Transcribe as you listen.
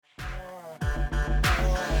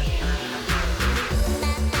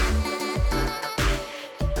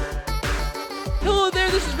Hello there,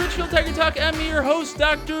 this is Ridgefield Tiger Talk. I'm your host,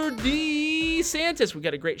 Dr. D. Santis. We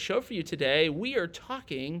got a great show for you today. We are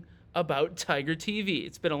talking about Tiger TV.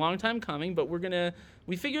 It's been a long time coming, but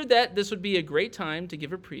we figured that this would be a great time to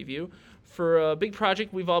give a preview for a big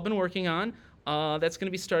project we've all been working on. That's going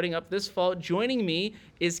to be starting up this fall. Joining me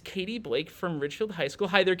is Katie Blake from Ridgefield High School.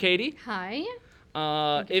 Hi there, Katie. Hi.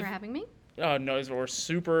 Thank you for having me. Oh, no, we're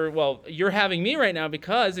super, well, you're having me right now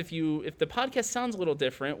because if the podcast sounds a little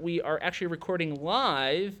different, we are actually recording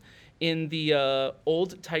live in the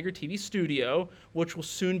old Tiger TV studio, which will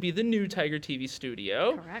soon be the new Tiger TV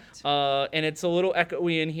studio. Correct. And it's a little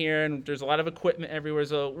echoey in here, and there's a lot of equipment everywhere,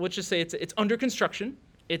 so let's just say it's under construction.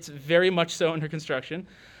 It's very much so under construction.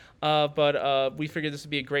 But we figured this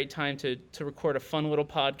would be a great time to record a fun little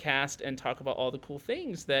podcast and talk about all the cool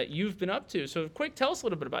things that you've been up to. So quick, tell us a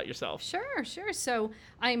little bit about yourself. Sure. So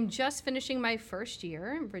I'm just finishing my first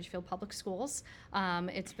year in Ridgefield Public Schools.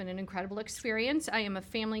 It's been an incredible experience. I am a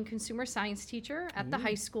family and consumer science teacher at the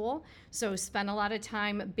high school, so spent a lot of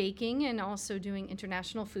time baking and also doing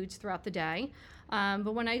international foods throughout the day.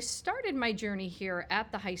 But when I started my journey here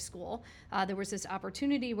at the high school, there was this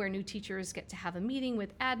opportunity where new teachers get to have a meeting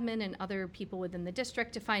with admin and other people within the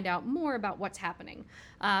district to find out more about what's happening.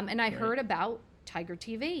 And I heard about Tiger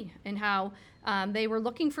TV and how they were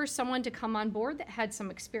looking for someone to come on board that had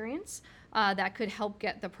some experience that could help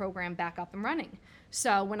get the program back up and running.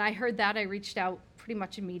 So when I heard that, I reached out pretty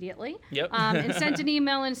much immediately and sent an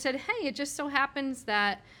email and said, hey, it just so happens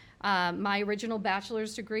that my original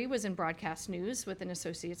bachelor's degree was in broadcast news with an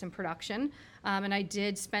associate's in production, and I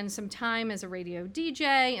did spend some time as a radio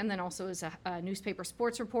DJ and then also as a newspaper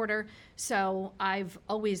sports reporter. So I've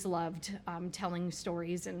always loved telling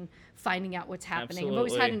stories and finding out what's happening. Absolutely. I've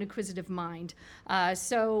always had an inquisitive mind.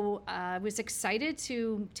 So I was excited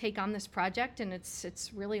to take on this project, and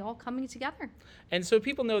it's really all coming together. And so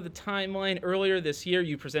people know the timeline. Earlier this year,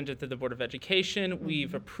 you presented to the Board of Education. Mm-hmm.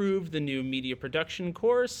 We've approved the new media production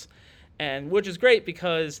course, and which is great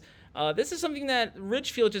because this is something that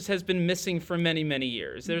Ridgefield just has been missing for many, many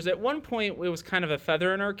years. There's at one point, it was kind of a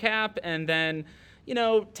feather in our cap, and then,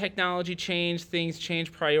 technology changed, things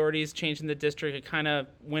changed, priorities changed in the district. It kind of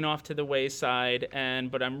went off to the wayside,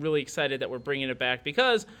 but I'm really excited that we're bringing it back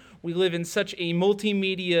because we live in such a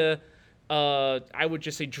multimedia, I would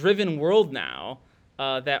just say, driven world now.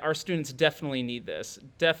 That our students definitely need this,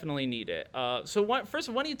 definitely need it. First,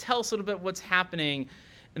 why don't you tell us a little bit what's happening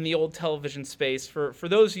in the old television space for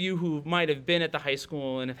those of you who might have been at the high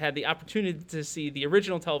school and have had the opportunity to see the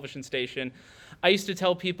original television station. I used to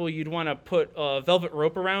tell people you'd want to put a velvet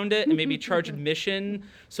rope around it and maybe charge admission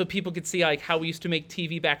so people could see like how we used to make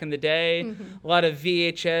TV back in the day. Mm-hmm. A lot of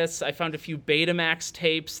VHS. I found a few Betamax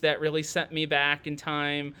tapes that really sent me back in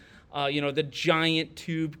time. The giant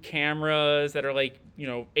tube cameras that are like,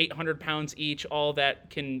 800 pounds each, all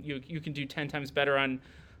that you can do 10 times better on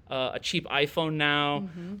a cheap iPhone now.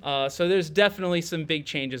 Mm-hmm. So there's definitely some big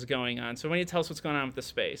changes going on. So why don't you tell us what's going on with the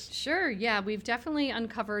space? Sure. Yeah, we've definitely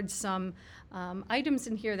uncovered some items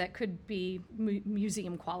in here that could be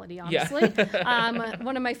museum quality, honestly. Yeah.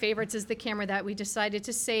 One of my favorites is the camera that we decided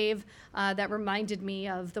to save that reminded me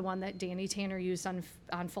of the one that Danny Tanner used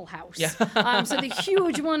on Full House. Yeah. So the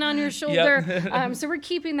huge one on your shoulder. Yep. So we're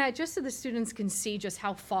keeping that just so the students can see just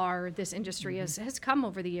how far this industry has come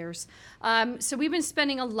over the years. So we've been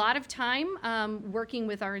spending a lot of time working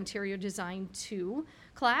with our interior design 2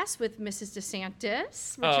 class with Mrs.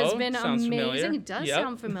 DeSantis, which has been amazing. Familiar. It does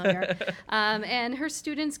sound familiar. And her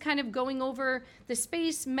students kind of going over the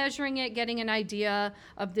space, measuring it, getting an idea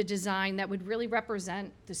of the design that would really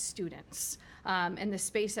represent the students. And the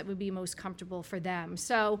space that would be most comfortable for them.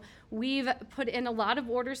 So we've put in a lot of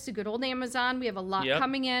orders to good old Amazon. We have a lot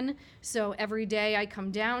coming in. So every day I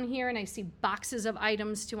come down here and I see boxes of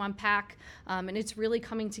items to unpack, and it's really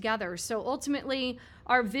coming together. So ultimately,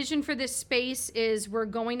 our vision for this space is we're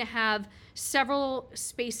going to have several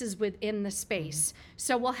spaces within the space. Mm-hmm.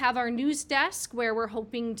 So we'll have our news desk where we're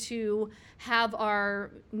hoping to have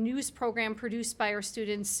our news program produced by our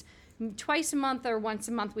students twice a month or once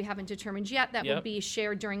a month. We haven't determined yet. That will be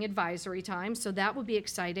shared during advisory time, so that will be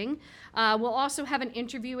exciting. We'll also have an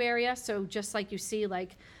interview area, so just like you see,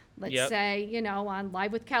 like let's say, on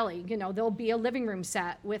Live with Kelly, there'll be a living room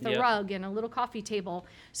set with a rug and a little coffee table.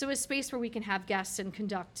 So a space where we can have guests and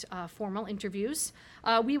conduct formal interviews.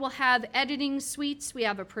 We will have editing suites. We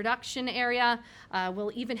have a production area.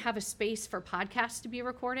 We'll even have a space for podcasts to be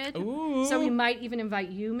recorded. Ooh. So we might even invite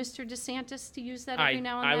you, Mr. DeSantis, to use that every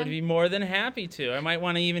now and then. I would be more than happy to. I might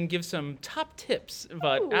want to even give some top tips,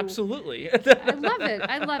 but Ooh. absolutely.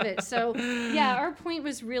 I love it. So, yeah, our point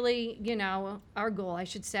was really, our goal, I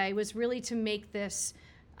should say, was really to make this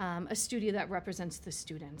a studio that represents the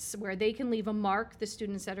students, where they can leave a mark, the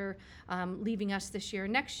students that are leaving us this year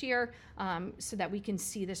and next year, so that we can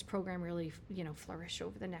see this program really, flourish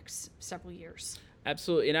over the next several years.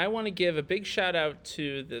 Absolutely. And I want to give a big shout out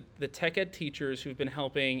to the tech ed teachers who've been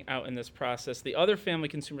helping out in this process, the other family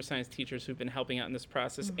consumer science teachers who've been helping out in this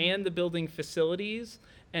process, and the building facilities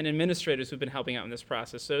and administrators who've been helping out in this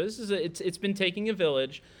process. So this is it's been taking a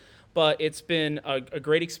village, but it's been a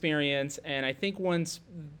great experience. And I think once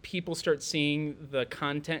people start seeing the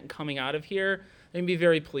content coming out of here, they're going to be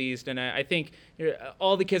very pleased. And I think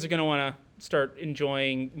all the kids are going to want to start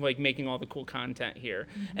enjoying making all the cool content here.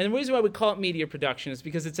 And the reason why we call it media production is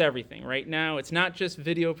because it's everything. Right now, it's not just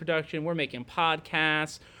video production. We're making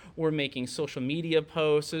podcasts. We're making social media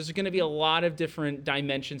posts. There's going to be a lot of different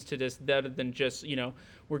dimensions to this other than just,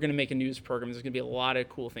 we're going to make a news program. There's going to be a lot of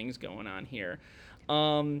cool things going on here.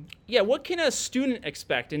 What can a student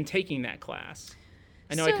expect in taking that class?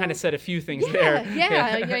 I know I kind of said a few things there.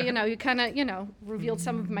 Yeah, you kind of, revealed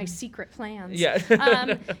some of my secret plans. Yeah.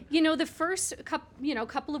 The first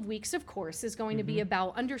couple of weeks, of course, is going to be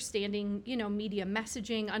about understanding, media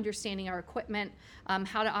messaging, understanding our equipment,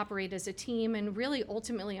 how to operate as a team, and really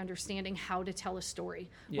ultimately understanding how to tell a story,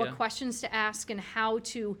 what questions to ask, and how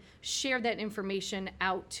to share that information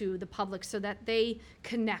out to the public so that they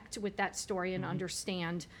connect with that story and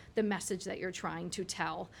understand the message that you're trying to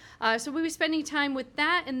tell. So we'll be spending time with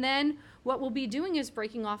that, and then what we'll be doing is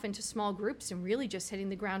breaking off into small groups and really just hitting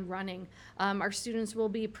the ground running. Our students will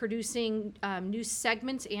be producing new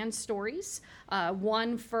segments and stories,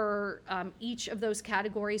 one for each of those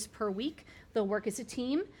categories per week. They'll work as a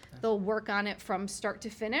team. They'll work on it from start to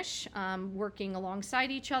finish, working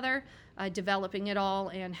alongside each other, developing it all,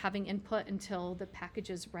 and having input until the package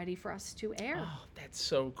is ready for us to air. Oh, that's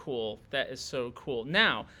so cool. That is so cool.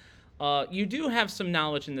 Now, you do have some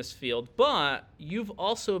knowledge in this field, but you've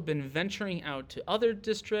also been venturing out to other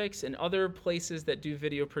districts and other places that do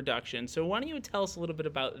video production. So why don't you tell us a little bit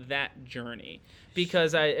about that journey?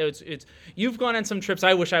 Because you've gone on some trips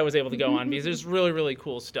I wish I was able to go on because there's really, really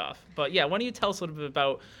cool stuff. But yeah, why don't you tell us a little bit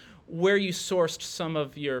about where you sourced some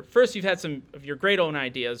of first you've had some of your great own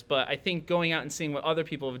ideas, but I think going out and seeing what other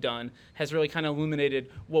people have done has really kind of illuminated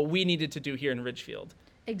what we needed to do here in Ridgefield.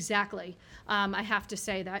 Exactly. I have to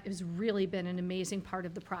say that has really been an amazing part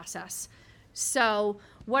of the process. So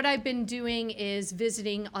what I've been doing is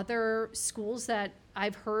visiting other schools that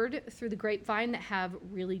I've heard through the grapevine that have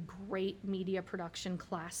really great media production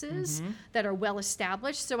classes that are well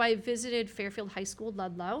established. So I visited Fairfield High School,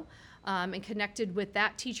 Ludlow, and connected with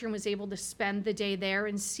that teacher and was able to spend the day there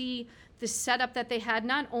and see the setup that they had,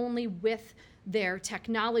 not only with their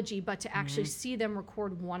technology, but to actually see them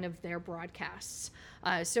record one of their broadcasts.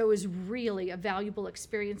 So it was really a valuable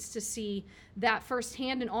experience to see that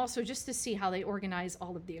firsthand, and also just to see how they organize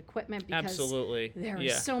all of the equipment, because Absolutely. There are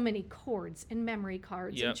so many cords and memory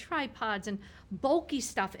cards and tripods and bulky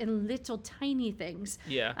stuff and little tiny things.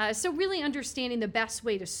 So really understanding the best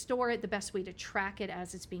way to store it, the best way to track it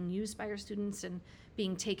as it's being used by our students and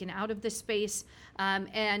being taken out of the space,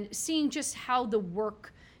 and seeing just how the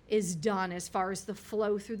work is done as far as the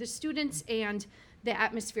flow through the students and the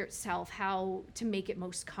atmosphere itself, how to make it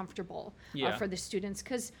most comfortable for the students.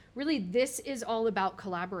 Because really this is all about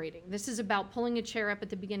collaborating. This is about pulling a chair up at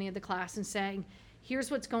the beginning of the class and saying,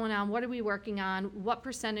 here's what's going on, what are we working on, what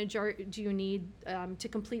percentage do you need to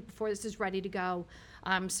complete before this is ready to go.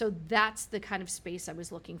 So that's the kind of space I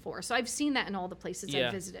was looking for. So I've seen that in all the places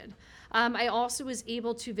I've visited. I also was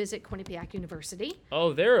able to visit Quinnipiac University.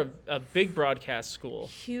 Oh, they're a big broadcast school.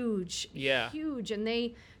 Huge. And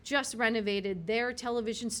they just renovated their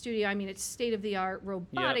television studio. I mean, it's state-of-the-art,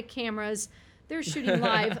 robotic cameras. They're shooting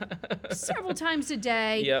live several times a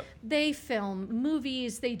day. They film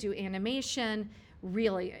movies. They do animation.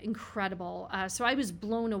 Really incredible. So I was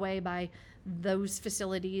blown away by those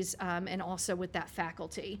facilities and also with that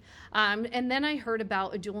faculty. And then I heard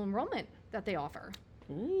about a dual enrollment that they offer,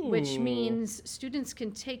 which means students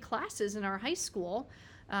can take classes in our high school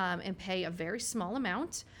and pay a very small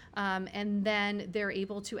amount, and then they're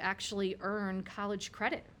able to actually earn college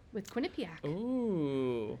credit with Quinnipiac.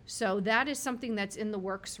 Ooh. So that is something that's in the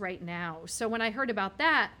works right now. So when I heard about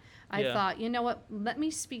that, I thought, you know what, let me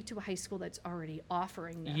speak to a high school that's already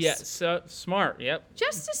offering this. So smart,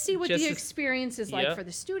 Just to see what the experience is like for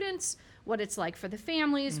the students, what it's like for the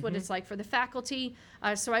families, what it's like for the faculty.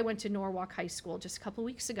 So I went to Norwalk High School just a couple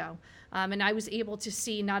weeks ago, and I was able to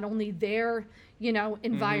see not only their,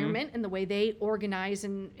 environment and the way they organize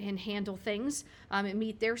and handle things and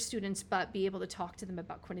meet their students, but be able to talk to them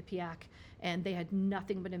about Quinnipiac. And they had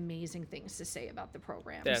nothing but amazing things to say about the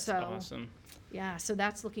program. That's awesome. Yeah, so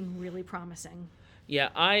that's looking really promising. Yeah,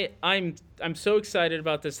 I'm so excited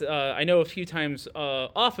about this. I know a few times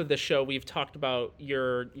off of the show we've talked about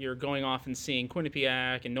your going off and seeing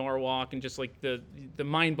Quinnipiac and Norwalk and just like the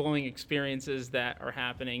mind-blowing experiences that are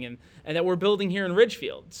happening and that we're building here in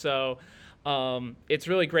Ridgefield. So it's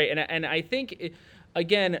really great. And I think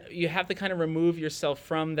again, you have to kind of remove yourself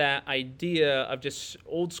from that idea of just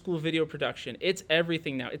old school video production. It's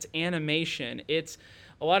everything now. It's animation. It's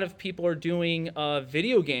a lot of people are doing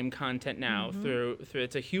video game content now through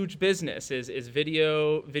it's a huge business is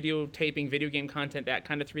videotaping video game content, that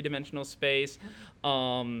kind of three-dimensional space.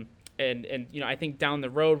 And I think down the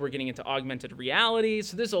road we're getting into augmented reality.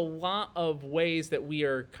 So there's a lot of ways that we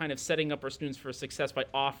are kind of setting up our students for success by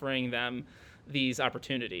offering them these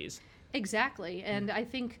opportunities. Exactly. And I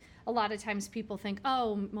think a lot of times people think,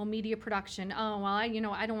 oh, well, media production, oh, well, I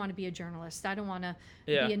don't want to be a journalist. I don't want to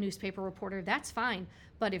be a newspaper reporter. That's fine.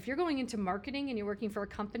 But if you're going into marketing and you're working for a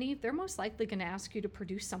company, they're most likely going to ask you to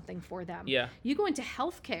produce something for them. Yeah. You go into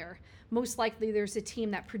healthcare, most likely there's a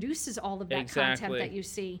team that produces all of that content that you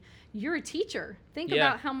see. You're a teacher. Think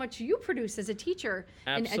about how much you produce as a teacher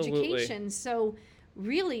in education. So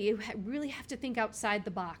really, you really have to think outside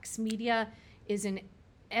the box. Media is in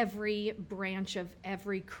every branch of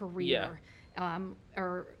every career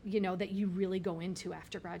that you really go into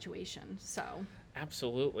after graduation. So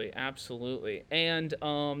absolutely. And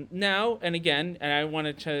now and again, and I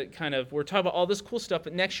wanted to we're talking about all this cool stuff,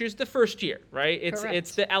 but next year's the first year, right?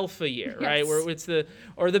 It's the alpha year, right? Where it's the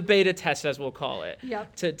beta test, as we'll call it,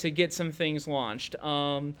 to get some things launched.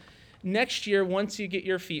 Next year, once you get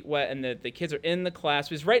your feet wet and the kids are in the class,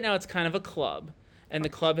 because right now it's kind of a club. And the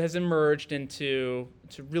club has emerged into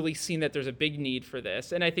really seeing that there's a big need for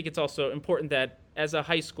this. And I think it's also important that as a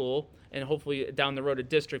high school, and hopefully down the road a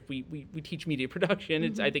district, we teach media production.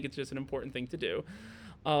 I think it's just an important thing to do.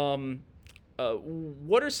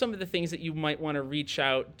 What are some of the things that you might want to reach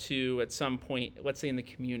out to at some point, let's say in the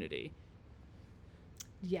community?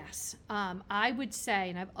 Yes, I would say,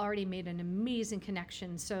 and I've already made an amazing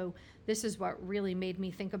connection. So this is what really made me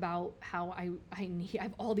think about how I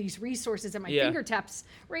have all these resources at my fingertips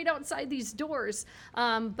right outside these doors.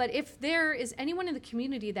 But if there is anyone in the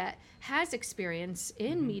community that has experience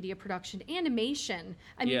in media production, animation,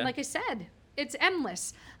 I mean, like I said, it's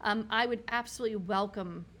endless. I would absolutely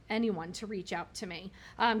welcome anyone to reach out to me,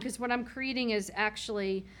 because what I'm creating is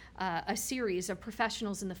actually a series of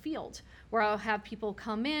professionals in the field where I'll have people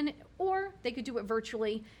come in, or they could do it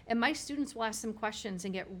virtually, and my students will ask them questions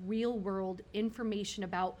and get real world information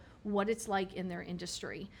about what it's like in their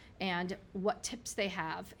industry and what tips they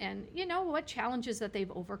have and what challenges that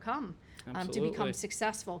they've overcome to become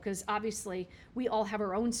successful, because obviously we all have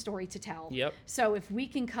our own story to tell. So if we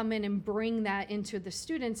can come in and bring that into the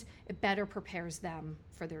students, it better prepares them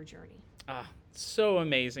for their journey. So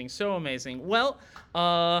amazing. Well,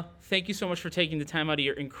 thank you so much for taking the time out of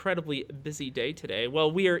your incredibly busy day today.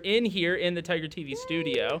 Well, we are here in the Tiger TV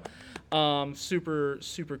studio. Super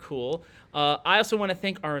cool. I also want to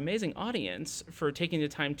thank our amazing audience for taking the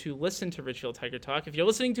time to listen to Ridgefield Tiger Talk. If you're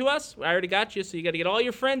listening to us, I already got you, so you got to get all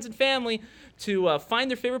your friends and family to find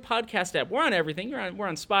their favorite podcast app. We're on everything. We're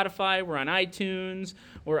on Spotify. We're on iTunes.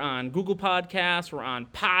 We're on Google Podcasts. We're on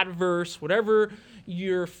Podverse. Whatever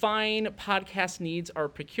your fine podcast needs are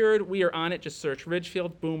procured, we are on it. Just search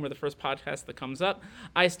Ridgefield. Boom, we're the first podcast that comes up.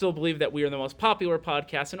 I still believe that we are the most popular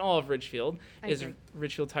podcast in all of Ridgefield,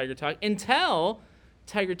 Ridgefield Tiger Talk, until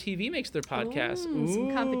Tiger TV makes their podcast.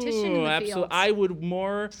 Some competition in the absolutely. I would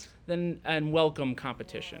more than and welcome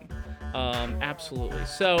competition. Absolutely.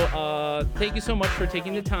 So thank you so much for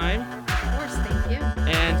taking the time. Of course, thank you.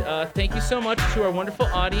 And thank you so much to our wonderful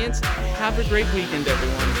audience. Have a great weekend,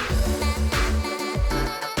 everyone.